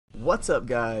What's up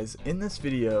guys? In this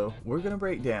video, we're going to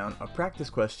break down a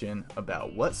practice question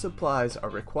about what supplies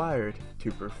are required to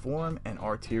perform an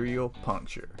arterial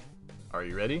puncture. Are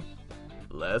you ready?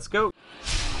 Let's go!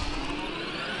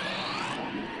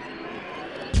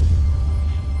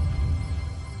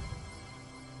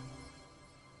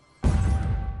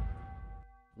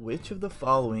 Which of the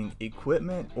following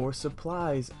equipment or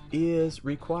supplies is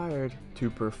required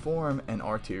to perform an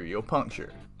arterial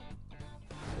puncture?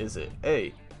 Is it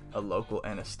A, a local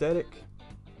anesthetic,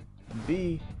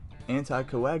 B,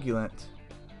 anticoagulant,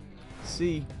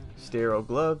 C, sterile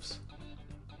gloves,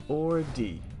 or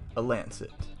D, a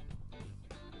Lancet?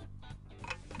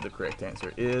 The correct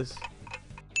answer is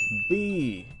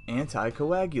B,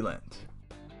 anticoagulant.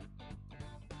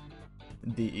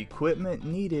 The equipment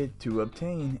needed to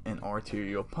obtain an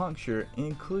arterial puncture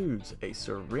includes a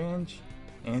syringe,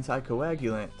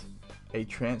 anticoagulant, a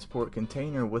transport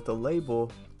container with a label,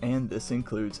 and this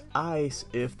includes ice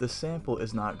if the sample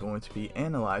is not going to be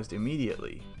analyzed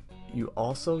immediately. You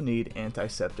also need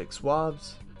antiseptic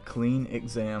swabs, clean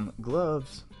exam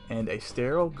gloves, and a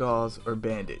sterile gauze or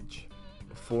bandage.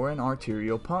 For an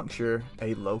arterial puncture,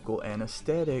 a local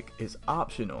anesthetic is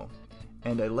optional,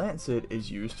 and a Lancet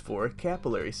is used for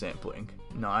capillary sampling,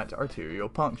 not arterial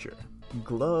puncture.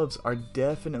 Gloves are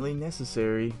definitely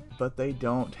necessary, but they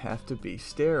don't have to be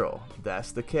sterile.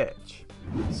 That's the catch.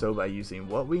 So by using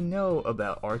what we know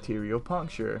about arterial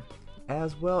puncture,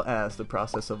 as well as the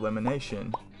process of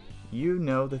elimination, you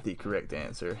know that the correct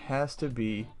answer has to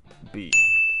be B,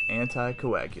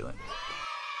 anticoagulant.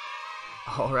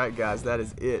 Alright guys, that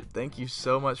is it. Thank you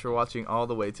so much for watching all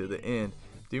the way to the end.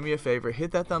 Do me a favor,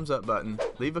 hit that thumbs up button,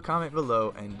 leave a comment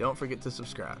below, and don't forget to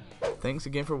subscribe. Thanks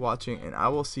again for watching, and I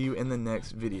will see you in the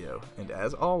next video. And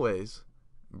as always,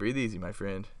 breathe easy, my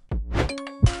friend.